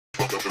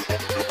Hello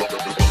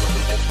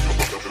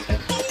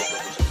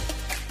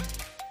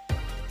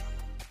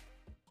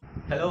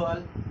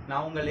all,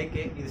 நான் உங்கள்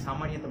லேக்கே. இது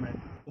சாமானிய தமிழ்.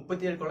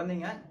 37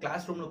 குழந்தைங்க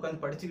கிளாஸ் ரூம்ல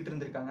உட்காந்து படிச்சுக்கிட்டு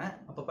இருந்திருக்காங்க.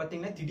 அப்போ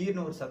பார்த்தீங்கன்னா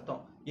திடீர்னு ஒரு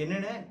சத்தம்.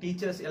 என்னன்னு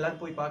டீச்சர்ஸ்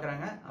எல்லாரும் போய்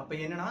பார்க்குறாங்க. அப்போ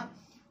என்னன்னா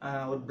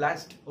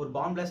ஒரு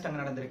பாம் பிளாஸ்ட்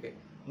அங்கே நடந்திருக்கு.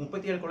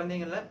 37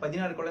 குழந்தைங்கள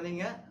 16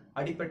 குழந்தைங்க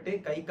அடிபட்டு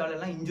கை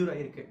காலெல்லாம் இன்ஜூர்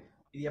ஆயிருக்கு.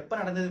 இது எப்போ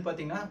நடந்ததுன்னு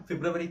பார்த்தீங்கன்னா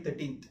February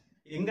 13th.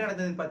 எங்கே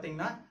நடந்ததுன்னு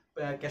பார்த்தீங்கன்னா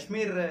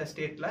காஷ்மீர்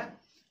ஸ்டேட்ல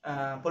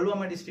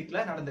புல்வாமா டிஸ்ட்ரிக்ட்ல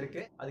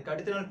நடந்திருக்கு. அதுக்கு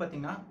அடுத்த நாள்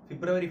பார்த்தீங்கன்னா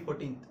February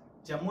 14th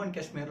ஜம்மு அண்ட்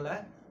காஷ்மீர்ல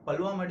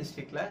புல்வாமா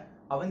டிஸ்ட்ரிக்ட்ல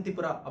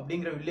அவந்திபுரா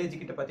அப்படிங்கிற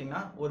வில்லேஜ் கிட்ட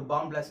பாத்தீங்கன்னா ஒரு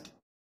பாம் பிளாஸ்ட்.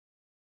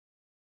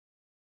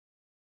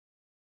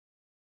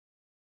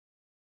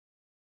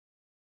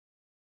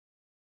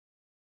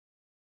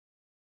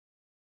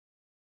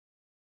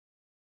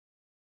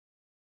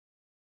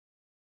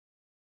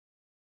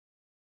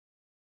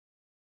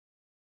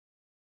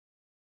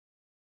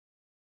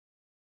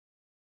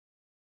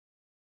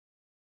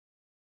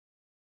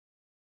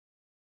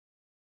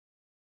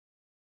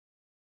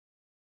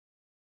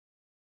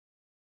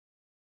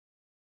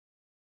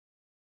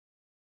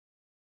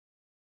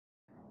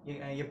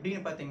 எப்படின்னு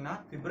பார்த்தீங்கன்னா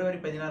February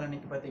 14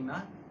 அன்னைக்கு பார்த்தீங்கன்னா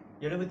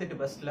 78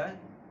 பஸ்ல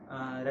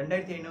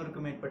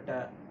 2500க்கும் மேற்பட்ட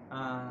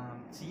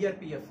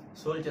CRPF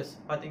சோல்ஜர்ஸ்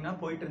பார்த்தீங்கன்னா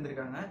போயிட்டு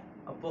இருந்திருக்காங்க.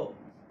 அப்போ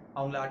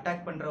அவங்கள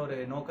அட்டாக் பண்ற ஒரு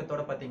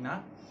நோக்கத்தோட பார்த்தீங்கன்னா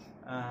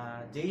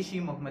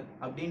Jaish-e-Mohammad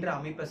அப்படின்ற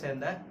அமைப்பை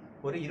சேர்ந்த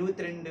ஒரு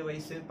 22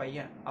 வயசு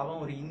பையன்,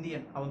 அவன் ஒரு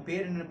இந்தியன். அவன்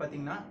பேர் என்னன்னு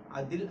பார்த்தீங்கன்னா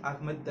அதில்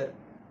அஹ்மத் தர்.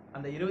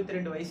 அந்த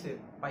 22 வயசு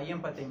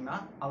பையன் பார்த்தீங்கன்னா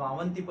அவன்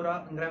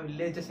அவந்திபுராங்கிற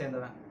வில்லேஜை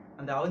சேர்ந்தவன்.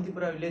 அந்த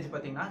அவந்திபுரா வில்லேஜ்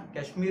பார்த்தீங்கன்னா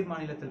காஷ்மீர்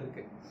மாநிலத்தில்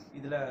இருக்கு.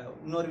 இதுல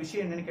இன்னொரு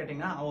விஷயம் என்னன்னு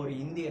கேட்டீங்கன்னா அவன் ஒரு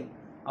இந்தியன்.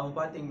 அவன்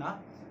பார்த்தீங்கன்னா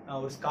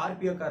ஒரு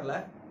ஸ்கார்பியோ கார்ல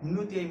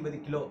 350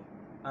 கிலோ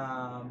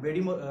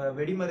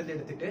வெடிமருந்து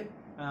எடுத்துட்டு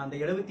அந்த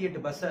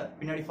 78 பஸ்ஸை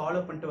பின்னாடி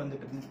ஃபாலோ பண்ணிட்டு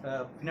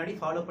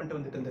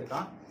வந்துட்டு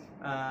இருந்திருக்கான்.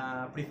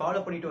 அப்படி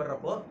ஃபாலோ பண்ணிட்டு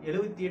வர்றப்போ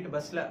 78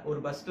 பஸ்ல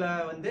ஒரு பஸ்ல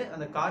வந்து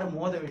அந்த காரை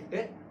மோத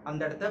விட்டு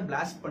அந்த இடத்த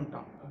பிளாஸ்ட்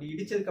பண்ணிட்டான். அப்படி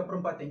இடிச்சதுக்கு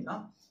அப்புறம் பாத்தீங்கன்னா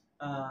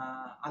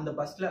அந்த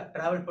பஸ்ல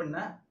டிராவல் பண்ண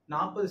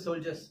 40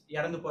 சோல்ஜர்ஸ்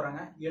இறந்து போறாங்க.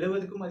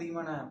 70க்கும்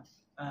அதிகமான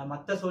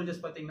மற்ற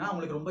சோல்ஜர்ஸ் பாத்தீங்கன்னா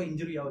அவங்களுக்கு ரொம்ப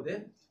இன்ஜுரி ஆகுது.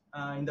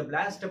 இந்த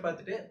பிளாஸ்ட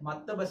பார்த்துட்டு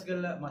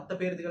மற்ற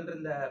பேருந்துகள்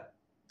இருந்த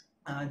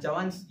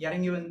ஜவான்ஸ்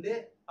இறங்கி வந்து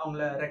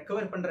அவங்கள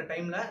ரெக்கவர் பண்ற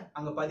டைம்ல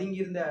அங்க பதுங்கி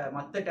இருந்த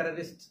மற்ற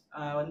டெரரிஸ்ட்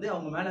வந்து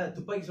அவங்க மேல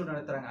துப்பாக்கி சூடு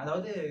நடத்துறாங்க.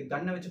 அதாவது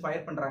கன்னை வச்சு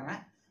ஃபயர் பண்றாங்க.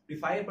 இப்படி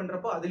ஃபயர்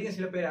பண்றப்போ அதுலயும்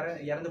சில பேர்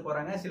இறந்து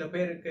போறாங்க, சில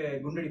பேருக்கு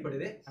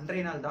குண்டடிப்படுது.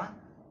 அன்றைய நாள் தான்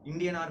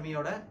இந்தியன்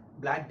ஆர்மியோட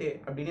பிளாக் டே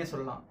அப்படின்னே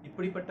சொல்லலாம்.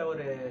 இப்படிப்பட்ட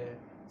ஒரு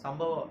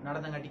சம்பவம்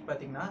நடந்தங்காட்டிக்கு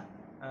பார்த்தீங்கன்னா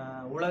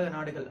உலக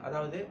நாடுகள்,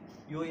 அதாவது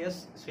US,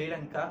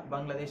 ஸ்ரீலங்கா,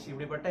 பங்களாதேஷ்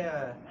இப்படிப்பட்ட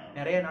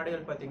நிறைய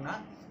நாடுகள் பார்த்தீங்கன்னா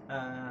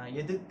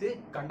எதிர்த்து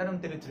கண்டனம்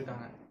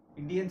தெரிவிச்சிருக்காங்க.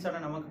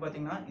 இந்தியன்ஸான நமக்கு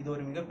பார்த்தீங்கன்னா இது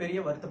ஒரு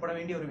மிகப்பெரிய வருத்தப்பட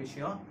வேண்டிய ஒரு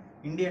விஷயம்.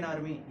 இந்தியன்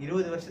ஆர்மி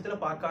 20 வருஷத்துல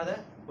பார்க்காத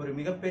ஒரு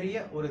மிகப்பெரிய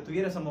ஒரு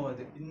துயர சம்பவம்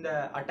அது. இந்த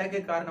அட்டாக்கு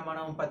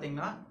காரணமானவன்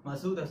பாத்தீங்கன்னா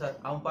மசூத் அசார்.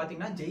 அவன்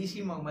பாத்தீங்கன்னா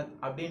Jaish-e-Mohammad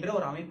அப்படின்ற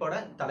ஒரு அமைப்போட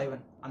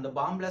தலைவன். அந்த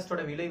பாம்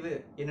பிளாஸ்டோட விளைவு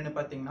என்னன்னு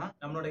பாத்தீங்கன்னா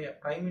நம்மளுடைய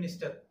prime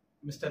minister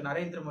mister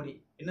Narendra Modi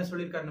என்ன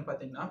சொல்லியிருக்காருன்னு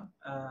பாத்தீங்கன்னா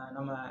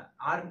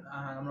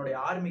நம்மளுடைய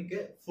ஆர்மிக்கு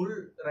ஃபுல்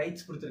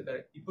ரைட்ஸ் கொடுத்திருக்காரு.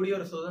 இப்படி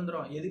ஒரு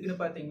சுதந்திரம் எதுக்குன்னு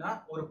பாத்தீங்கன்னா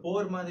ஒரு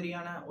போர்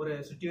மாதிரியான ஒரு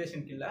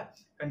சிச்சுவேஷனுக்கு இல்ல,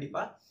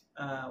 கண்டிப்பா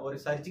ஒரு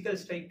சர்ஜிக்கல்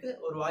ஸ்ட்ரைக்கு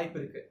ஒரு வாய்ப்பு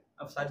இருக்கு.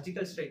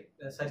 சர்ஜிக்கல்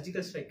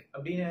ஸ்ட்ரைக்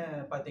அப்படின்னு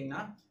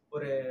பாத்தீங்கன்னா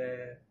ஒரு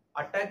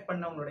அட்டாக்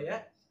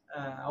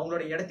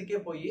அவங்களோட இடத்துக்கே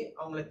போய்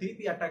அவங்கள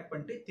திருப்பி அட்டாக்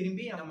பண்ணிட்டு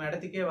திரும்பி நம்ம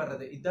இடத்துக்கே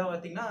வர்றது, இதான்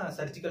பாத்தீங்கன்னா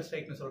சர்ஜிக்கல்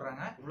ஸ்ட்ரைக்னு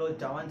சொல்றாங்க. இவ்வளோ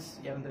ஜவான்ஸ்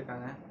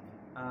இறந்திருக்காங்க,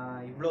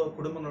 இவ்வளோ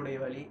குடும்பங்களுடைய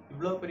வழி,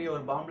 இவ்வளோ பெரிய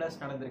ஒரு பாம்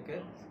பிளாஸ்ட் நடந்திருக்கு.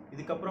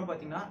 இதுக்கப்புறம்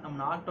பார்த்தீங்கன்னா நம்ம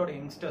நாட்டோட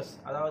யங்ஸ்டர்ஸ்,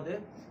 அதாவது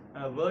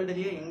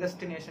வேர்ல்டுலேயே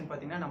யங்கஸ்ட் நேஷன்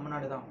பார்த்தீங்கன்னா நம்ம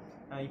நாடு தான்.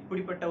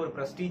 இப்படிப்பட்ட ஒரு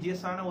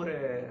ப்ரெஸ்டீஜியஸான ஒரு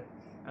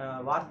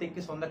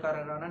வார்த்தைக்கு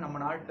சொந்தக்காரரான நம்ம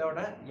நாட்டோட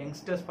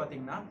யங்ஸ்டர்ஸ்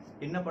பார்த்தீங்கன்னா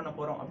என்ன பண்ண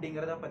போகிறோம்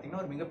அப்படிங்கிறத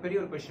பார்த்தீங்கன்னா ஒரு மிகப்பெரிய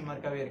ஒரு கொஸ்டின்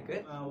மார்க்காகவே இருக்கு.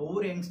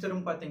 ஒவ்வொரு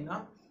யங்ஸ்டரும் பார்த்தீங்கன்னா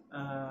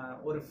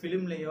ஒரு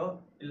ஃபிலிம்லேயோ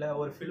இல்லை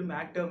ஒரு ஃபிலிம்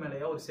ஆக்டர்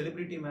மேலேயோ ஒரு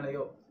செலிபிரிட்டி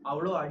மேலேயோ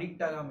அவ்வளோ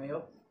அடிக்ட் ஆகாமையோ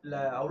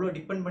இல்லை அவ்வளோ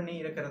டிபெண்ட் பண்ணி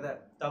இருக்கிறத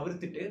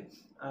தவிர்த்துட்டு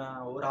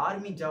ஒரு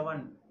ஆர்மி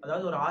ஜவான்,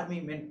 அதாவது ஒரு ஆர்மி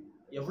மென்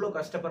எவ்வளோ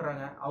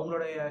கஷ்டப்படுறாங்க,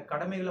 அவங்களுடைய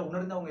கடமைகளை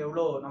உணர்ந்து அவங்க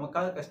எவ்வளோ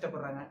நமக்காக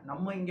கஷ்டப்படுறாங்க,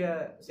 நம்ம இங்கே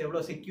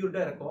எவ்வளோ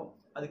செக்யூர்டாக இருக்கோம்,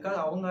 அதுக்காக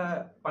அவங்க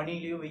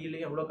பனிலையும்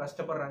வெயிலையும் எவ்வளோ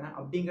கஷ்டப்படுறாங்க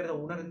அப்படிங்கிறத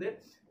உணர்ந்து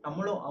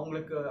நம்மளும்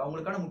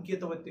அவங்களுக்கான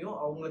முக்கியத்துவத்தையும்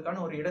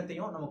அவங்களுக்கான ஒரு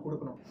இடத்தையும் நம்ம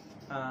கொடுக்கணும்.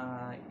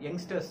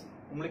 யங்ஸ்டர்ஸ்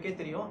உங்களுக்கே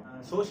தெரியும்,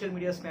 சோஷியல்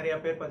மீடியாஸ் நிறைய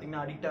பேர்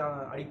பார்த்தீங்கன்னா அடிக்ட்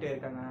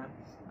ஆயிருக்காங்க.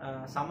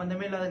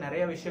 சம்மந்தமே இல்லாத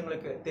நிறைய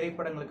விஷயங்களுக்கு,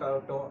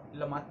 திரைப்படங்களுக்காகட்டும்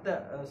இல்லை மற்ற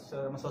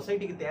நம்ம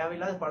சொசைட்டிக்கு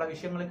தேவையில்லாத பல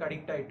விஷயங்களுக்கு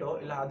அடிக்ட் ஆகிட்டோ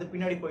இல்லை அது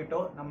பின்னாடி போயிட்டோ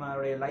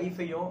நம்மளுடைய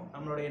லைஃபையும்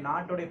நம்மளுடைய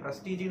நாட்டோடைய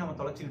ப்ரெஸ்டீஜையும் நம்ம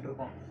தொலைச்சிக்கிட்டு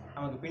இருக்கோம்.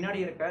 நமக்கு பின்னாடி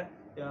இருக்க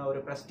ஒரு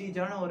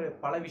ப்ரெஸ்டீஜான ஒரு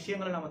பல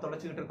விஷயங்களை நம்ம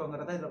தொலைச்சிக்கிட்டு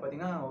இருக்கோங்கிறத இதில்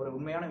பார்த்தீங்கன்னா ஒரு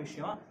உண்மையான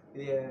விஷயம்.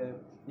 இது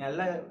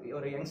எல்லா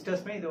ஒரு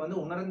யங்ஸ்டர்ஸுமே இது வந்து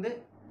உணர்ந்து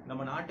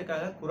நம்ம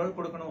நாட்டுக்காக குரல்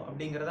கொடுக்கணும்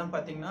அப்படிங்கிறதான்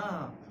பார்த்தீங்கன்னா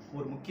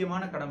ஒரு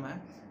முக்கியமான கடமை.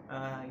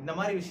 இந்த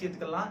மாதிரி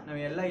விஷயத்துக்கெல்லாம்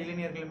நம்ம எல்லா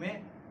இளைஞர்களுமே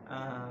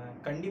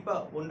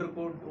கண்டிப்பாக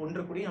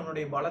ஒன்று கூடி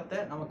நம்மளுடைய பலத்தை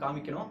நம்ம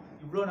காமிக்கணும்.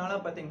 இவ்வளோ நாளாக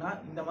பார்த்தீங்கன்னா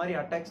இந்த மாதிரி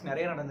அட்டாக்ஸ்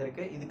நிறைய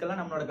நடந்திருக்கு.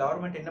 இதுக்கெல்லாம் நம்மளோட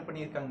கவர்மெண்ட் என்ன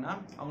பண்ணியிருக்காங்கன்னா,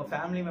 அவங்க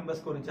ஃபேமிலி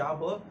மெம்பர்ஸ்க்கு ஒரு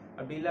ஜாபோ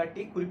அப்படி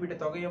இல்லாட்டி குறிப்பிட்ட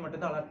தொகையை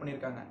மட்டும் தான் அலாட்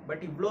பண்ணியிருக்காங்க.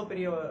 பட் இவ்வளோ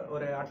பெரிய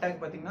ஒரு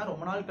அட்டாக் பார்த்தீங்கன்னா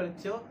ரொம்ப நாள்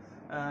கழிச்சோ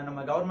நம்ம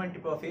கவர்மெண்ட்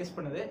இப்போ ஃபேஸ்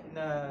பண்ணுது.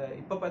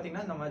 இப்போ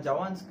பார்த்தீங்கன்னா நம்ம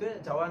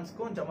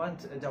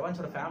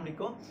ஜவான்ஸோட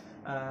ஃபேமிலிக்கும்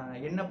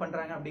என்ன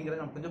பண்ணுறாங்க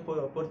அப்படிங்கிறத நம்ம கொஞ்சம்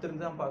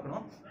பொறுத்திருந்து தான்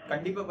பார்க்கணும்.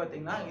 கண்டிப்பாக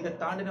பார்த்தீங்கன்னா இதை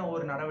தாண்டின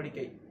ஒரு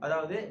நடவடிக்கை,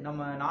 அதாவது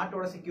நம்ம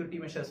நாட்டோட செக்யூரிட்டி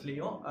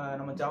மெஷர்ஸ்லையும்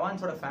நம்ம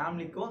ஜவான்ஸோட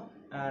ஃபேமிலிக்கும்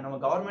நம்ம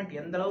கவர்மெண்ட்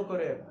எந்த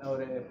அளவுக்கு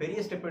ஒரு பெரிய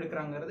ஸ்டெப்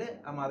எடுக்கிறாங்கிறது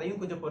நம்ம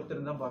அதையும் கொஞ்சம்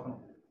பொறுத்திருந்து தான்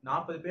பார்க்கணும்.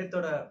 40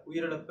 பேர்த்தோட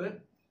உயிரிழப்பு,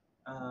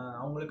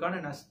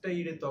 அவங்களுக்கான நஷ்ட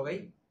ஈடு தொகை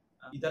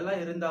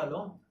இதெல்லாம்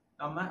இருந்தாலும்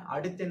நம்ம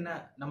அடுத்து என்ன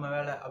நம்ம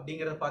வேலை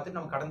அப்படிங்கிறத பார்த்து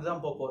நம்ம கடந்து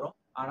தான் போகிறோம்.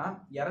 ஆனால்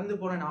இறந்து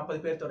போன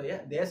 40 பேர்த்தோடைய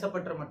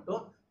தேசப்பற்ற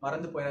மட்டும்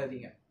மறந்து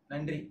போயிடாதீங்க.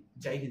 நன்றி.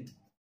 ஜெய்ஹிந்த்.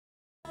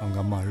 அவங்க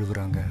அம்மா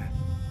அழுகுறாங்க,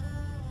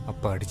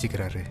 அப்பா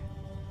அடிச்சுக்கிறாரு,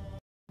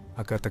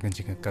 அக்கா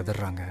தங்கச்சிங்க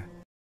கதறாங்க.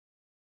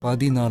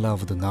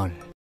 14வது நாள்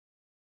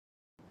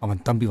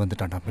அவன் தம்பி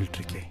வந்துட்டான்டா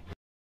மிலிட்ரிக்கு.